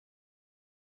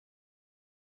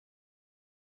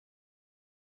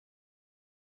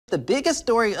The biggest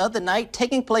story of the night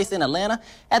taking place in Atlanta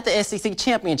at the SEC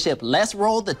Championship. Let's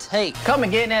roll the tape. Come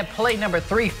and get in that play number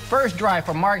 3, first drive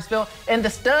for Marksville. And the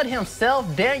stud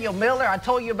himself, Daniel Miller, I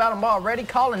told you about him already,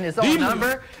 calling his own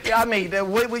number. I mean,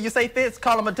 what would you say, Fitz?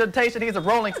 Call him a temptation. He's a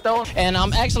Rolling Stone. And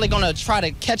I'm actually going to try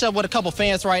to catch up with a couple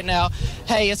fans right now.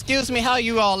 Hey, excuse me, how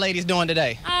you all ladies doing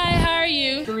today? Hi, how are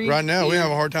you? Right now, we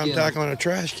have a hard time tackling a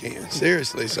trash can,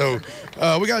 seriously. So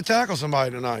we got to tackle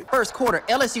somebody tonight. First quarter,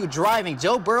 LSU driving.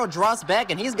 Joe Burrow drops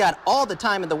back, and he's got all the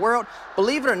time in the world.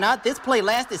 Believe it or not, this play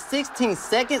lasted 16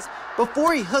 seconds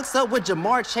before he hooks up with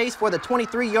Jamar Chase for the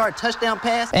 23-yard touchdown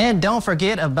pass. And don't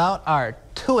forget about our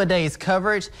two-a-days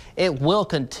coverage. It will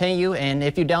continue, and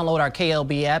if you download our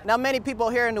KLB app. Now, many people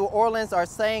here in New Orleans are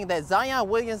saying that Zion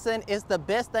Williamson is the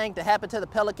best thing to happen to the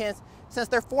Pelicans since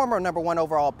their former #1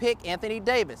 overall pick, Anthony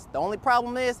Davis. The only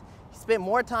problem is he spent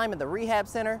more time in the rehab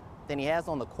center than he has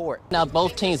on the court. Now,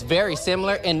 both teams very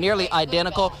similar and nearly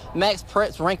identical. Max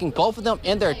Preps ranking both of them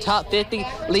in their top 50.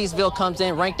 Leesville comes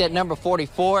in ranked at number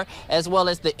 44, as well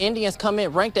as the Indians come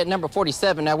in ranked at number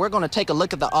 47. Now, we're going to take a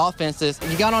look at the offenses.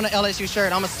 You got on an LSU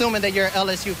shirt. I'm assuming that you're an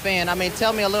LSU fan. I mean,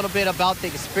 tell me a little bit about the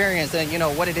experience and, you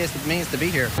know, what it means to be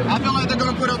here. I feel like they're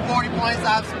going to put up 40 points.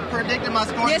 I've predicted my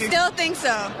score. You still think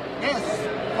so?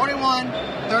 Yes, 41,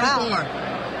 34. Wow.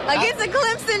 Against the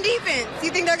Clemson defense, you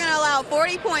think they're going to allow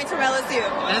 40 points from LSU?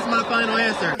 That's my final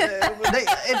answer.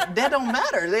 That don't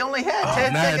matter. They only had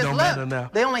 10 seconds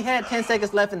left. They only had 10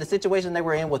 seconds left in the situation they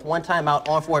were in with one timeout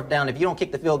on 4th down. If you don't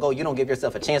kick the field goal, you don't give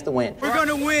yourself a chance to win. We're going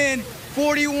to win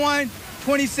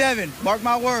 41-27. Mark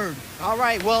my word. All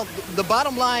right, well, the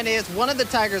bottom line is one of the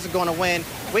Tigers are going to win.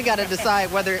 We got to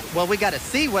decide whether, well, we got to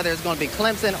see whether it's going to be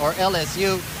Clemson or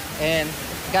LSU. And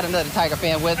got another Tiger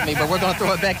fan with me, but we're going to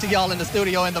throw it back to y'all in the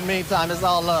studio in the meantime. It's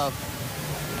all love.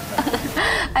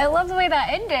 I love the way that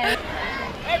ended.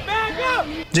 Hey, back up!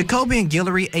 Jacobian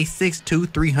Guillory, a 6'2",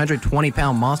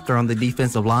 320-pound monster on the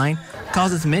defensive line,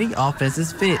 causes many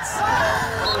offenses fits.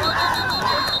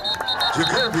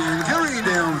 Jacobian Guillory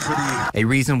down for the... A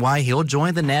reason why he'll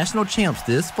join the national champs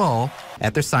this fall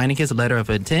after signing his letter of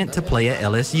intent to play at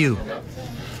LSU.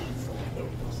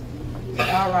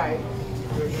 All right.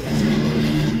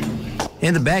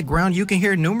 In the background, you can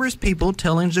hear numerous people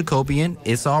telling Jacobian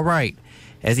it's all right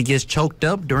as he gets choked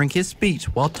up during his speech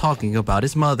while talking about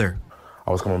his mother.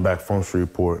 I was coming back from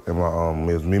Shreveport, and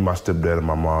it was me, my stepdad, and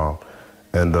my mom.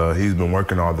 And he's been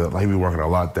working all that. Like, he been working a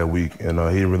lot that week, and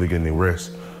he didn't really get any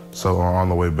rest. So on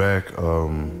the way back,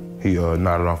 he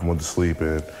nodded off and went to sleep,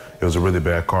 and it was a really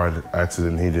bad car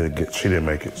accident. She didn't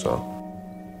make it, so.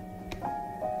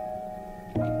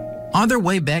 On their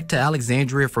way back to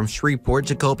Alexandria from Shreveport,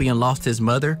 Jacobian lost his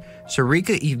mother,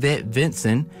 Sharika Yvette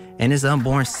Vinson, and his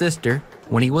unborn sister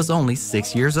when he was only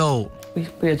 6 years old. We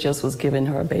just was giving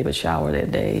her a baby shower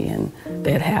that day, and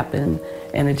that happened.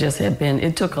 And it just had been,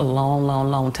 it took a long, long,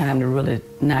 long time to really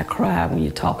not cry when you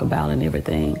talk about it and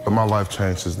everything. But my life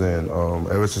changed since then.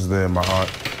 Ever since then, my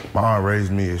aunt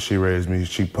raised me, and she raised me.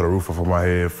 She put a roof over my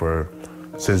head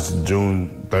since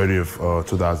June 30th,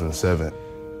 2007.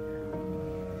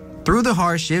 Through the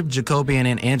hardship, Jacobian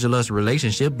and Angela's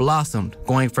relationship blossomed,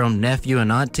 going from nephew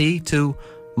and auntie to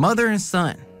mother and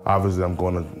son. Obviously, I'm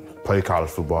going to play college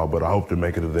football, but I hope to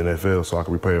make it to the NFL so I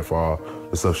can repay her for all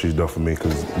the stuff she's done for me,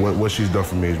 because what she's done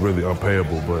for me is really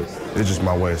unpayable, but it's just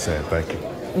my way of saying thank you.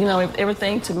 You know,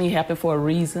 everything to me happened for a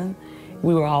reason.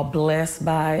 We were all blessed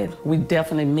by it. We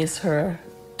definitely miss her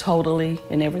totally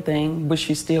and everything. Wish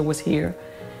she still was here.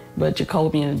 But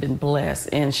Jacobian had been blessed,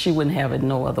 and she wouldn't have it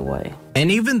no other way.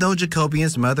 And even though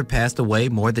Jacobian's mother passed away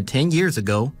more than 10 years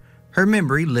ago, her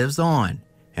memory lives on,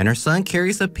 and her son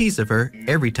carries a piece of her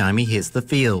every time he hits the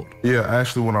field. Yeah,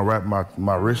 actually, when I wrap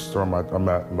my wrist or my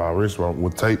wrist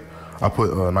with tape, I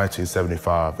put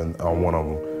 1975 on one of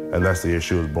them, and that's the year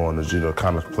she was born, to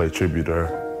kind of play tribute to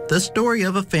her. The story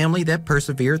of a family that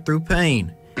persevered through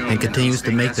pain and continues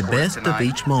to make the best of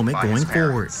each moment going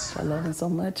forward. I love him so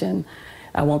much, and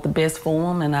I want the best for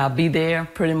him, and I'll be there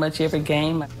pretty much every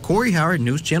game. Corey Howard,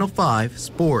 News Channel 5,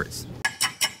 Sports.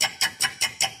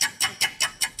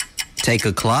 Take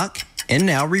a clock and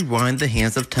now rewind the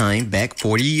hands of time back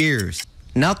 40 years.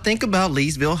 Now think about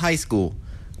Leesville High School,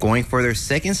 going for their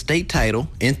second state title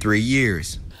in 3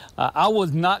 years. I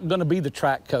was not going to be the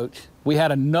track coach. We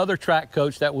had another track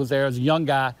coach that was there as a young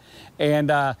guy,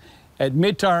 and at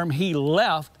midterm he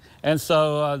left. And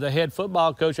so the head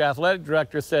football coach, athletic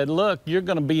director, said, look, you're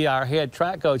going to be our head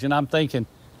track coach. And I'm thinking,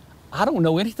 I don't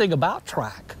know anything about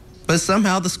track. But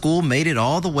somehow the school made it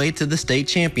all the way to the state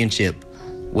championship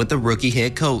with the rookie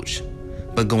head coach.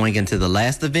 But going into the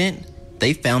last event,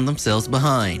 they found themselves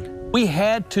behind. We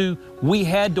had to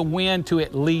win to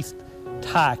at least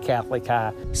tie Catholic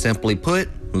High. Simply put,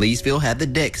 Leesville had the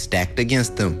deck stacked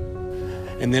against them.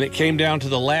 And then it came down to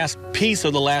the last piece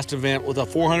of the last event with a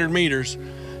 400 meters,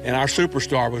 and our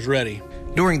superstar was ready.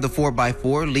 During the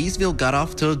 4x4, Leesville got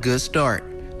off to a good start,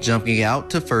 jumping out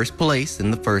to first place in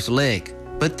the first leg.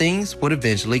 But things would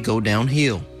eventually go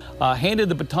downhill. Handed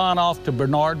the baton off to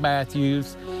Bernard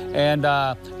Matthews, and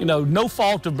no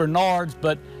fault of Bernard's,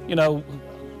 but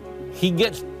he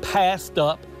gets passed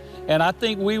up, and I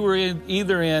think we were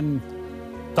either in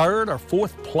third or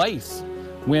fourth place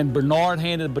when Bernard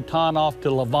handed the baton off to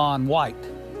Levon White.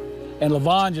 And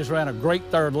Levon just ran a great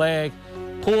third leg,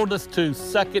 pulled us to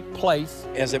second place.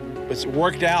 As it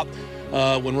worked out,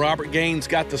 when Robert Gaines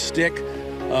got the stick,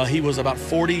 he was about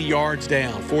 40 yards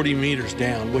down, 40 meters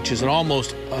down, which is an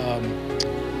almost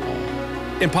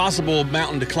impossible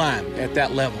mountain to climb at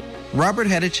that level. Robert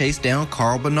had to chase down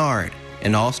Carl Bernard,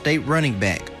 an all-state running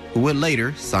back, who would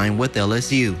later sign with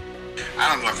LSU.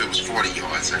 I don't know if it was 40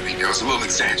 yards. I think there was a little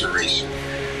exaggeration.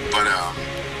 But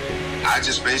I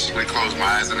just basically closed my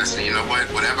eyes and I said, you know what?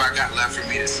 Whatever I got left for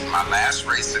me, this is my last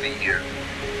race of the year.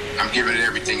 I'm giving it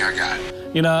everything I got.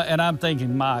 And I'm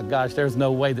thinking, my gosh, there's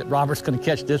no way that Robert's going to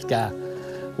catch this guy.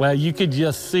 Well, you could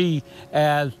just see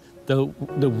as the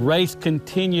race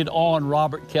continued on,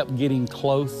 Robert kept getting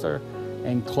closer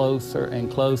and closer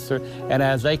and closer. And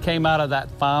as they came out of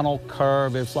that final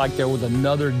curve, it's like there was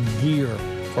another gear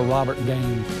for Robert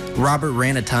Gaines. Robert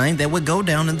ran a time that would go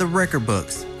down in the record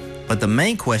books. But the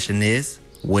main question is,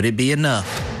 would it be enough?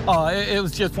 It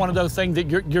was just one of those things that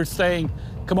you're saying,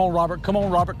 come on, Robert, come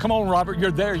on, Robert, come on, Robert,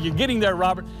 you're there, you're getting there,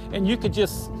 Robert. And you could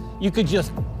just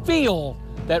feel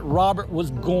that Robert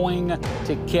was going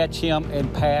to catch him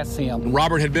and pass him.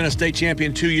 Robert had been a state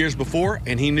champion 2 years before,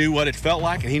 and he knew what it felt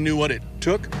like, and he knew what it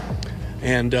took.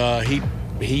 And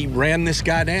he ran this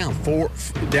guy down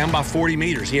by 40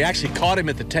 meters. He actually caught him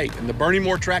at the tape. And the Bernie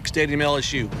Moore Track Stadium,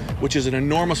 LSU, which is an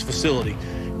enormous facility,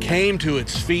 came to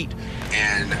its feet.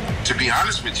 And to be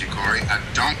honest with you, Corey, I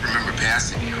don't remember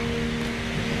passing him.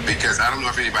 Because I don't know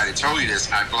if anybody told you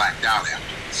this, I blacked out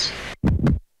afterwards.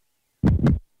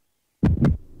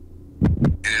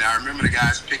 And then I remember the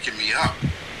guys picking me up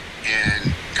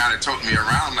and kind of toting me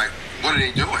around like, what are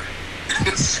they doing?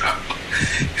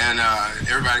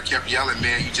 Everybody kept yelling,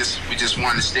 man, we just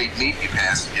won the state meet. You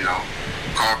passed,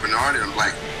 Carl Bernard. And I'm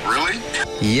like, really?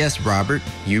 Yes, Robert,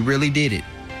 you really did it.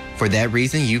 For that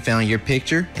reason, you found your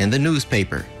picture in the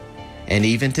newspaper. And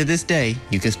even to this day,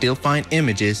 you can still find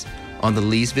images on the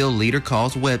Leesville Leader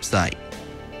Calls website.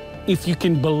 If you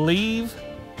can believe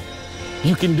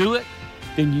you can do it,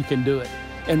 then you can do it.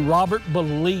 And Robert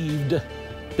believed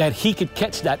that he could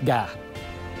catch that guy,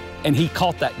 and he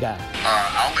caught that guy.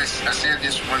 I said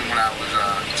this when I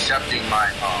was accepting my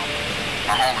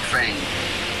Hall of Fame.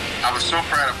 I was so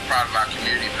proud of our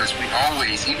community because we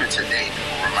always, even today,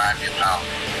 people remind me of how,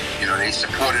 they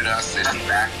supported us and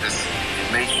backed us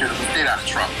and made sure that we stayed out of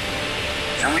trouble.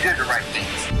 And we did the right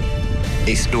things.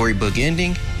 A storybook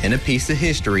ending and a piece of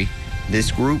history this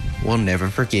group will never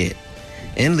forget.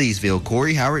 In Leesville,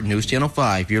 Corey Howard, News Channel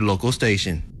 5, your local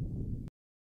station.